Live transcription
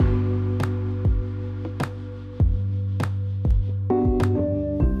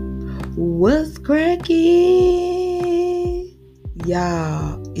What's cracking?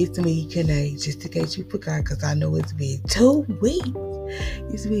 Y'all, it's me, Kanae, just in case you forgot, because I know it's been 2 weeks.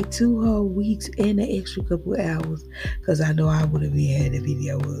 It's been 2 whole weeks and an extra couple hours, because I know I would have been had the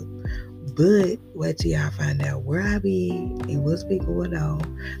video up. But wait till y'all find out where I been and what's been going on.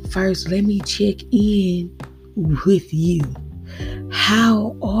 First, let me check in with you.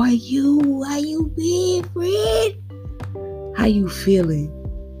 How are you? How you been, friend? How you feeling?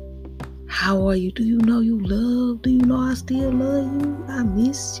 How are you? Do you know you love? Do you know I still love you? I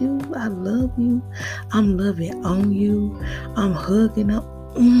miss you. I love you. I'm loving on you. I'm hugging up.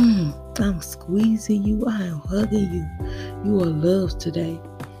 I'm squeezing you. I am hugging you. You are loved today.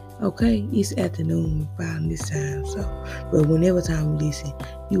 Okay? It's afternoon around this time. But whenever time you listen,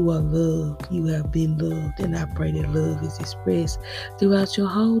 you are loved. You have been loved. And I pray that love is expressed throughout your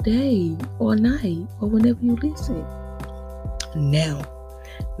whole day or night or whenever you listen. Now,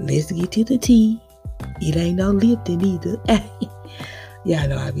 let's get to the tea. It ain't no lifting either. Y'all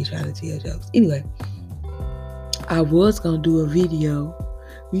know I be trying to tell jokes. Anyway, I was going to do a video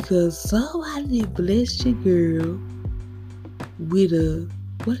because somebody blessed your girl with a,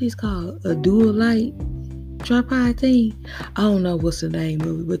 what is called, a dual light tripod thing. I don't know what's the name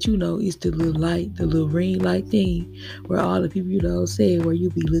of it, but you know, it's the little light, the little ring light thing where all the people you know said where you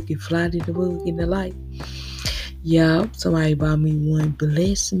be looking fly in the book in the light. Yeah, somebody bought me one.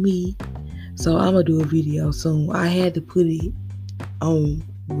 Bless me. So I'm going to do a video soon. I had to put it on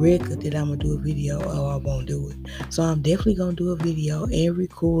record that I'm going to do a video or I won't do it. So I'm definitely going to do a video and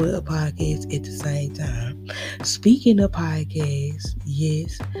record a podcast at the same time. Speaking of podcasts,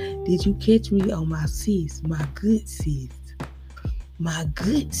 yes, did you catch me on my good sis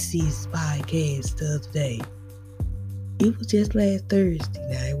podcast the other day? It was just last Thursday.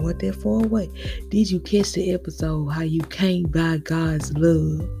 Now, it wasn't that far away. Did you catch the episode, How You Can't Buy God's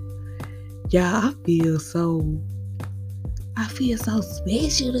Love? Y'all, I feel so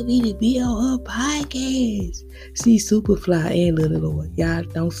special to be on her podcast. She's super fly and little Lord. Y'all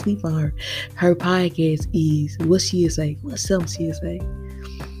don't sleep on her. Her podcast is, what she'll say? What's something she'll say?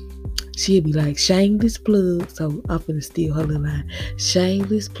 She'll be like, shameless plug. So I'm finna steal her little line.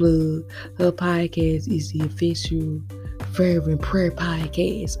 Shameless plug. Her podcast is the official fervent prayer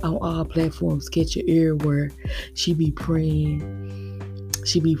podcast on all platforms. Catch your ear where she be praying.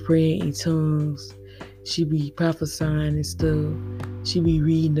 She be praying in tongues. She be prophesying and stuff. She be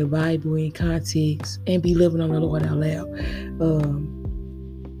reading the Bible in context and be living on the Lord out loud.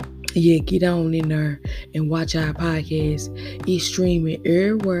 Yeah, get on in there and watch our podcast. It's streaming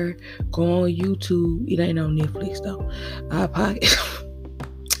everywhere. Go on YouTube. It ain't on Netflix though. Our podcast.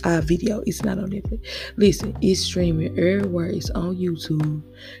 Our video, it's not on Netflix. Listen, it's streaming everywhere. It's on YouTube.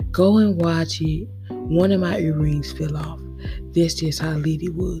 Go and watch it. One of my earrings fell off. That's just how lit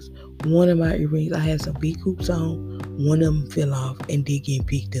it was. One of my earrings, I had some big hoops on. One of them fell off and did get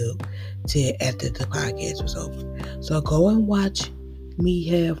picked up till after the podcast was over. So go and watch me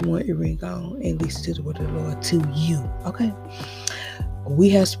have one earring on and listen to the word of the Lord to you. Okay?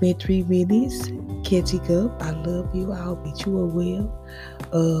 We have spent 3 minutes catching up. I love you. I hope that you are well.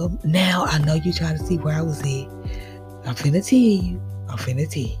 Now I know you trying to see where I was at. I'm finna tell you.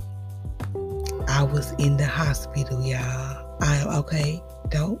 I was in the hospital, y'all. I am okay.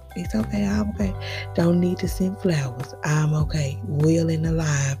 It's okay. I'm okay. Don't need to send flowers. I'm okay. Well and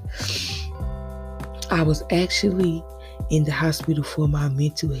alive. I was actually in the hospital for my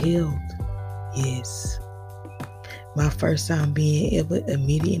mental health. Yes. My first time being ever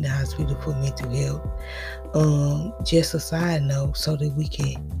admitted in the hospital for mental health. Just a side note so that we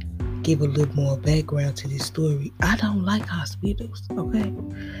can give a little more background to this story. I don't like hospitals, okay?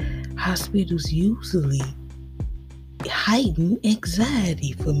 Hospitals usually heighten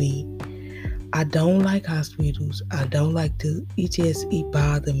anxiety for me. I don't like hospitals. I don't like to, it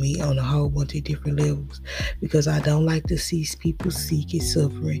bothers me on a whole bunch of different levels because I don't like to see people sick and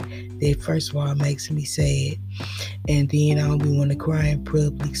suffering. That first of all makes me sad. And then I don't be want to cry in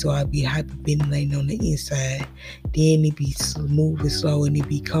public, so I be hyperventilating on the inside. Then it be moving slow and it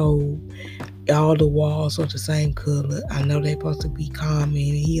be cold. All the walls are the same color. I know they're supposed to be calm and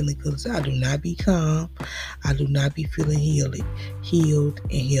healing colors. I do not be calm. I do not be feeling healed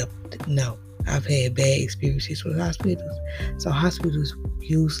and helped. No. I've had bad experiences with hospitals. So hospitals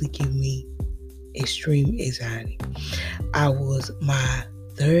usually give me extreme anxiety. My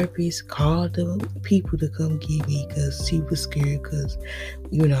therapist called the people to come get me because she was scared because,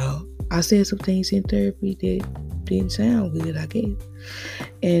 I said some things in therapy that didn't sound good, I guess.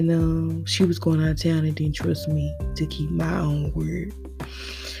 And she was going out of town and didn't trust me to keep my own word.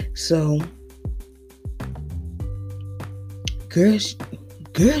 So, girl,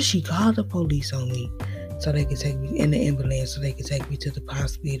 Girl, she called the police on me so they could take me in the ambulance so they could take me to the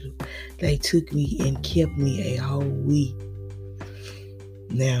hospital. They took me and kept me a whole week.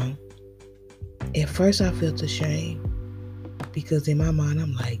 Now, at first I felt ashamed because in my mind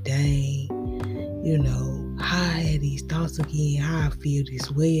I'm like, dang, how I had these thoughts again, how I feel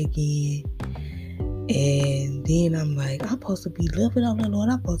this way again. And then I'm like, I'm supposed to be loving on the Lord.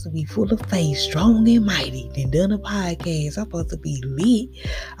 I'm supposed to be full of faith, strong and mighty. Then done a podcast. I'm supposed to be lit.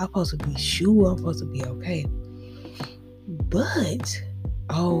 I'm supposed to be sure. I'm supposed to be okay. But,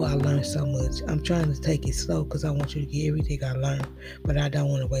 I learned so much. I'm trying to take it slow because I want you to get everything I learned. But I don't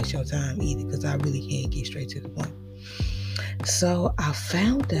want to waste your time either because I really can't get straight to the point. So I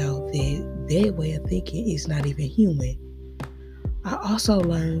found out that their way of thinking is not even human. I also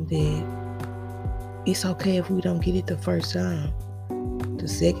learned that it's okay if we don't get it the first time, the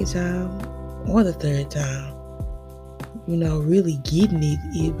second time, or the third time. Really getting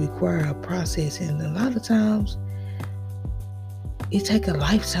it requires a process. And a lot of times, it takes a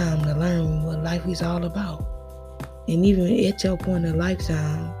lifetime to learn what life is all about. And even at your point of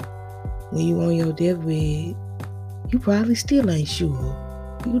lifetime, when you on your deathbed, you probably still ain't sure.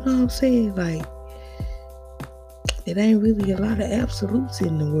 You know what I'm saying? Like, it ain't really a lot of absolutes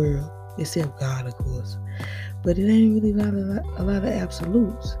in the world. Except God, of course. But it ain't really a lot of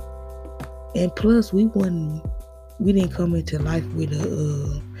absolutes. And plus, we didn't come into life with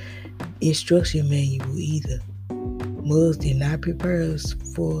a instruction manual either. Mugs did not prepare us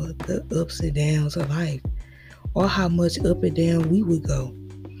for the ups and downs of life, or how much up and down we would go.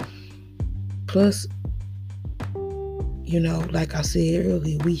 Plus, like I said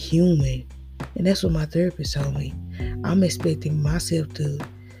earlier, we human. And that's what my therapist told me. I'm expecting myself to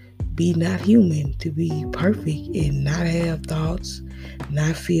be not human, to be perfect and not have thoughts,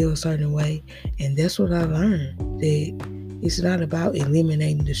 not feel a certain way. And that's what I learned, that it's not about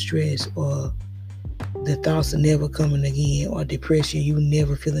eliminating the stress or the thoughts of never coming again or depression, you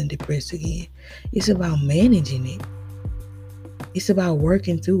never feeling depressed again. It's about managing it. It's about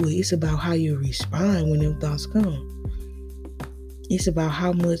working through it. It's about how you respond when them thoughts come. It's about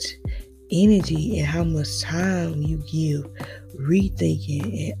how much energy and how much time you give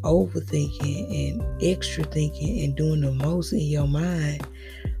rethinking and overthinking and extra thinking and doing the most in your mind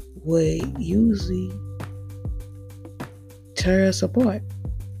would usually tear us apart.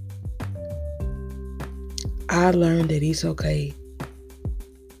 I learned that it's okay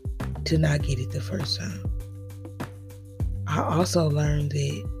to not get it the first time. I also learned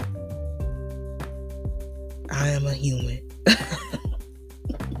that I am a human.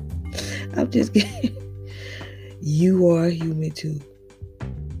 I'm just kidding. You are a human too.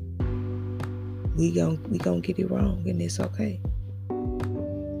 We gon' get it wrong, and it's okay.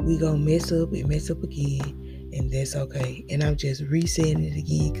 We gon' mess up and mess up again, and that's okay. And I'm just resetting it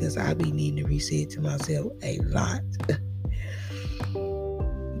again because I be needing to reset to myself a lot.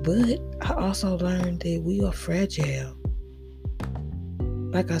 But I also learned that we are fragile.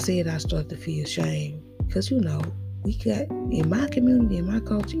 Like I said, I start to feel shame because we got, in my community, in my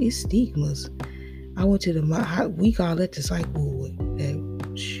culture, it's stigmas. I went to we call it the psych ward.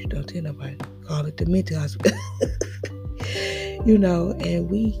 Don't tell nobody. Call it the mental hospital.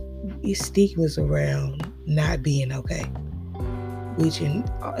 And it's stigmas around not being okay.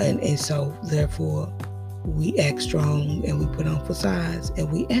 And so therefore we act strong and we put on facades and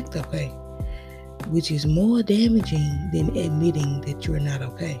we act okay, which is more damaging than admitting that you're not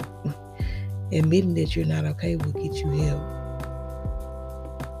okay. Admitting that you're not okay will get you help.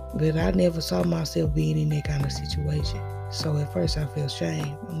 But I never saw myself being in that kind of situation. So at first I felt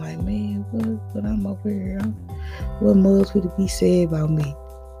shame. I'm like, man, what I'm over here? What much would it be said about me?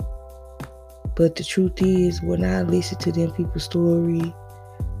 But the truth is, when I listened to them people's story,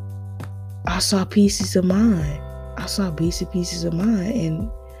 I saw pieces of mine. I saw pieces of mine.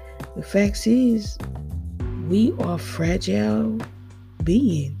 And the fact is, we are fragile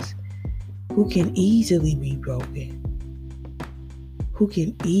beings who can easily be broken. We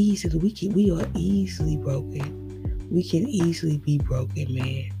are easily broken. We can easily be broken,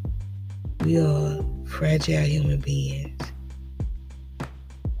 man. We are fragile human beings.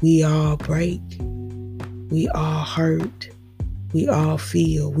 We all break. We all hurt. We all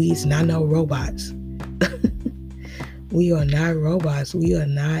feel. We is not no robots. We are not robots. You are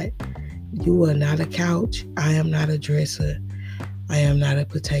not a couch. I am not a dresser. I am not a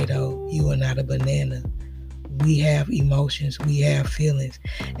potato. You are not a banana. We have emotions. We have feelings.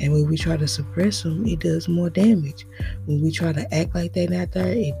 And when we try to suppress them, it does more damage. When we try to act like they're not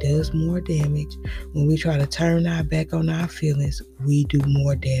there, it does more damage. When we try to turn our back on our feelings, we do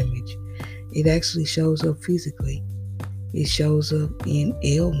more damage. It actually shows up physically. It shows up in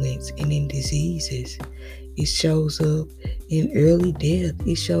ailments and in diseases. It shows up in early death.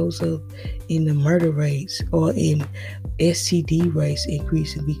 It shows up in the murder rates or in STD rates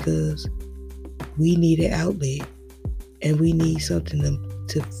increasing because we need an outlet and we need something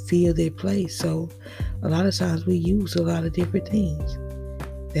to fill that place. So a lot of times we use a lot of different things.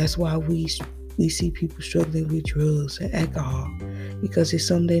 That's why we see people struggling with drugs and alcohol, because it's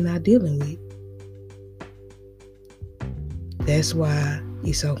something they're not dealing with. That's why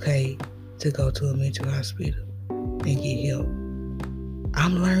it's okay to go to a mental hospital and get help.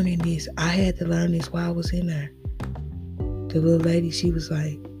 I'm learning this. I had to learn this while I was in there. The little lady, she was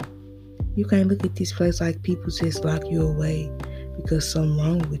like, you can't look at this place like people just lock you away because something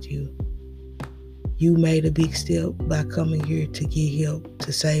wrong with you. You made a big step by coming here to get help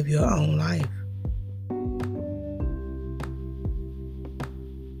to save your own life.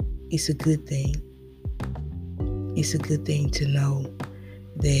 It's a good thing. It's a good thing to know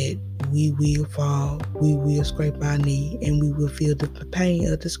that we will fall, we will scrape our knee, and we will feel the pain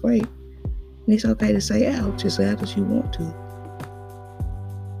of the scrape. And it's okay to say ouch as loud as you want to.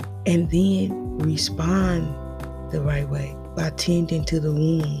 And then respond the right way by tending to the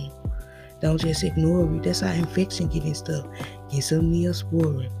wound. Don't just ignore it. That's how infection getting stuff. Get some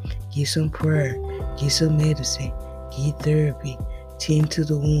Neosporin, get some prayer, get some medicine, get therapy, tend to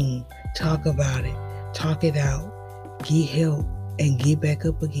the wound, talk about it, talk it out, get help, and get back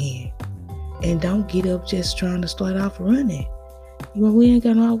up again. And don't get up just trying to start off running. We ain't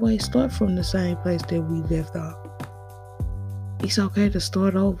gonna always start from the same place that we left off. It's okay to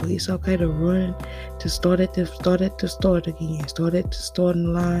start over. It's okay to run, to start at the start again. Start at the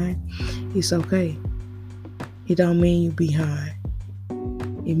starting line. It's okay. It don't mean you behind.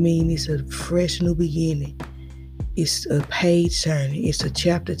 It means it's a fresh new beginning. It's a page turning. It's a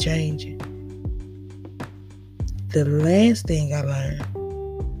chapter changing. The last thing I learned,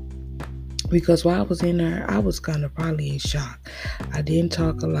 because while I was in there, I was kind of probably in shock. I didn't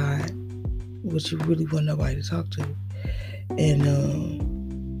talk a lot, which you really want nobody to talk to. And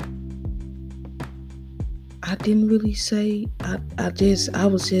I didn't really say, I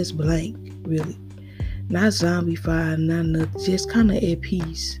was just blank, really. Not zombified, not nothing, just kind of at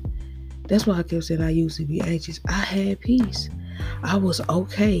peace. That's why I kept saying I used to be anxious. I had peace. I was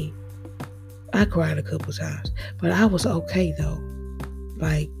okay. I cried a couple times, but I was okay though.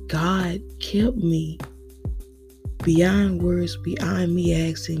 Like God kept me beyond words, beyond me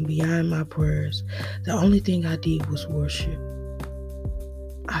asking, beyond my prayers. The only thing I did was worship.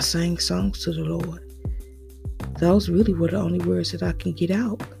 I sang songs to the Lord. Those really were the only words that I can get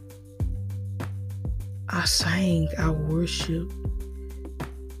out. I sang, I worshiped,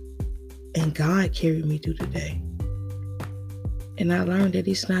 and God carried me through the day. And I learned that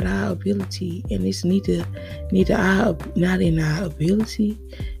it's not our ability, and it's neither not in our ability,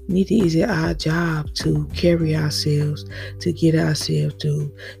 neither is it our job to carry ourselves, to get ourselves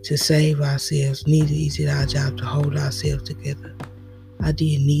through, to save ourselves. Neither is it our job to hold ourselves together. I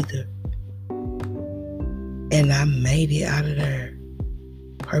did neither. And I made it out of there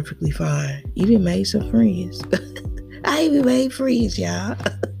perfectly fine. Even made some friends. I even made friends, y'all.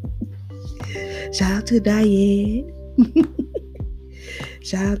 Shout out to Diane.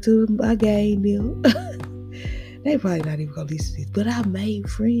 Shout out to my gang, them. They probably not even gonna listen to this, but I made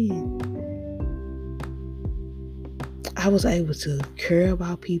friends. I was able to care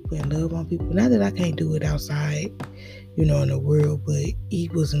about people and love on people. Not that I can't do it outside, in the world, but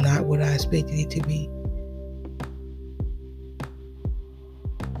it was not what I expected it to be.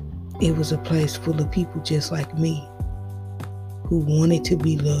 It was a place full of people just like me, who wanted to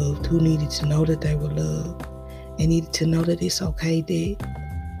be loved, who needed to know that they were loved, and needed to know that it's okay that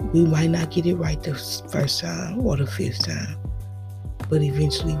we might not get it right the first time or the fifth time, but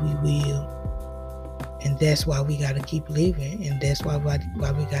eventually we will. And that's why we got to keep living, and that's why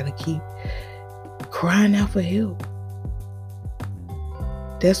we got to keep crying out for help.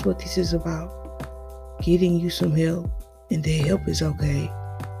 That's what this is about, getting you some help, and that help is okay,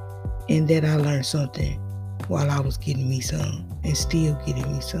 and that I learned something while I was getting me some, and still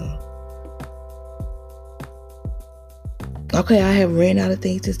getting me some. Okay, I have ran out of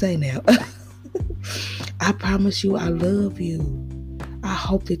things to say now. I promise you I love you. I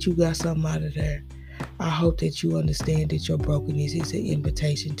hope that you got something out of there. I hope that you understand that your brokenness is an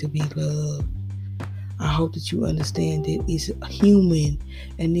invitation to be loved. I hope that you understand that it's human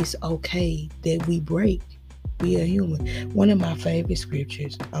and it's okay that we break. We are human. One of my favorite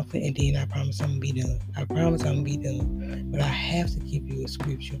scriptures, and then I promise I'm going to be done. I promise I'm going to be done. But I have to give you a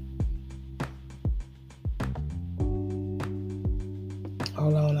scripture.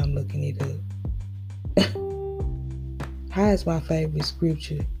 Hold on, I'm looking it up. How is my favorite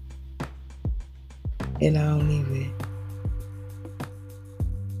scripture? And I don't even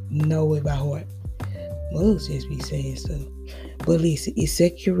know it by heart. Most just be saying stuff. But listen, it's 2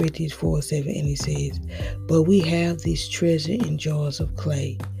 Corinthians 4:7, and it says, "But we have this treasure in jars of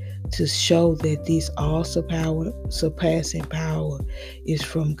clay to show that this all surpassing power is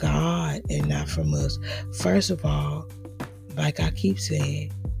from God and not from us." First of all, like I keep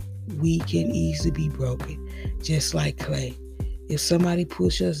saying, we can easily be broken, just like clay. If somebody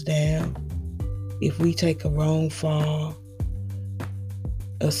push us down, if we take a wrong fall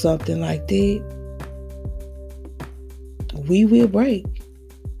or something like that, we will break.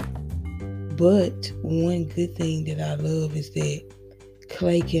 But one good thing that I love is that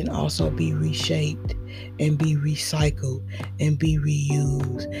clay can also be reshaped and be recycled and be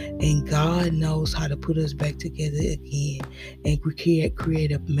reused. And God knows how to put us back together again and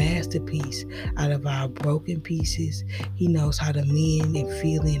create a masterpiece out of our broken pieces. He knows how to mend and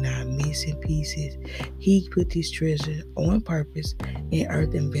fill in our missing pieces. He put this treasure on purpose in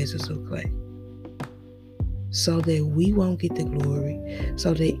earthen vessels of clay, so that we won't get the glory,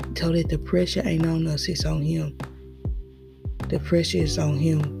 so that the pressure ain't on us, it's on Him. The pressure is on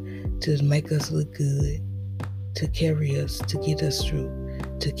Him to make us look good, to carry us, to get us through,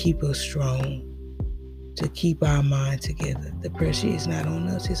 to keep us strong, to keep our mind together. The pressure is not on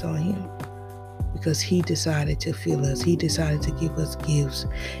us, it's on Him. Because He decided to fill us. He decided to give us gifts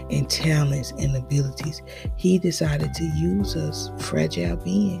and talents and abilities. He decided to use us, fragile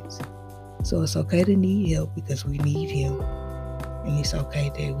beings. So it's okay to need help because we need Him. And it's okay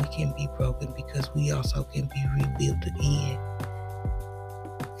that we can be broken because we also can be rebuilt again.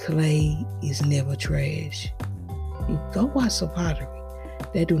 Clay is never trash. You go watch some pottery.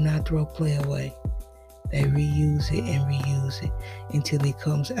 They do not throw clay away. They reuse it and reuse it until it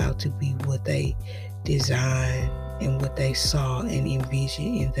comes out to be what they designed and what they saw and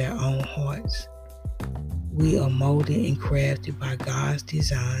envisioned in their own hearts. We are molded and crafted by God's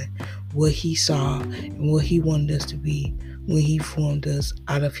design, what He saw and what He wanted us to be when He formed us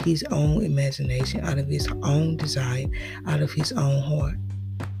out of His own imagination, out of His own desire, out of His own heart.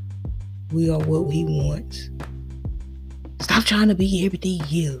 We are what He wants. Stop trying to be everything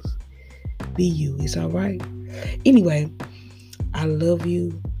else. Be you. It's all right. Anyway, I love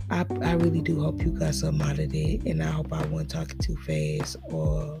you. I really do hope you got something out of that, and I hope I wasn't talking too fast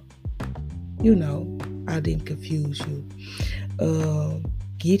or, I didn't confuse you.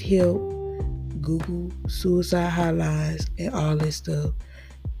 Get help. Google suicide hotlines and all that stuff.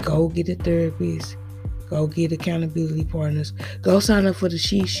 Go get a therapist. Go get accountability partners. Go sign up for the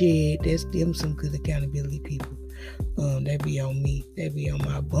She Shed. That's them some good accountability people. They be on me. They be on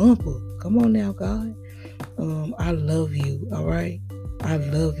my bumper. Come on now, God. I love you. All right. I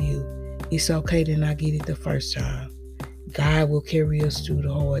love you. It's okay to not get it the first time. God will carry us through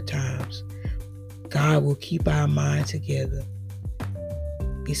the hard times. God will keep our mind together.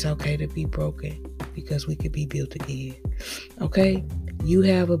 It's okay to be broken because we could be built again. Okay? You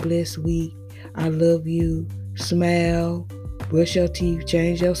have a blessed week. I love you. Smile. Brush your teeth.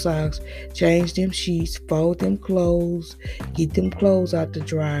 Change your socks. Change them sheets. Fold them clothes. Get them clothes out the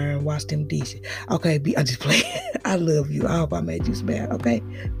dryer and wash them dishes. Okay? I'm just playing. I love you. I hope I made you smile. Okay?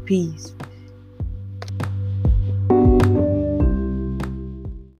 Peace.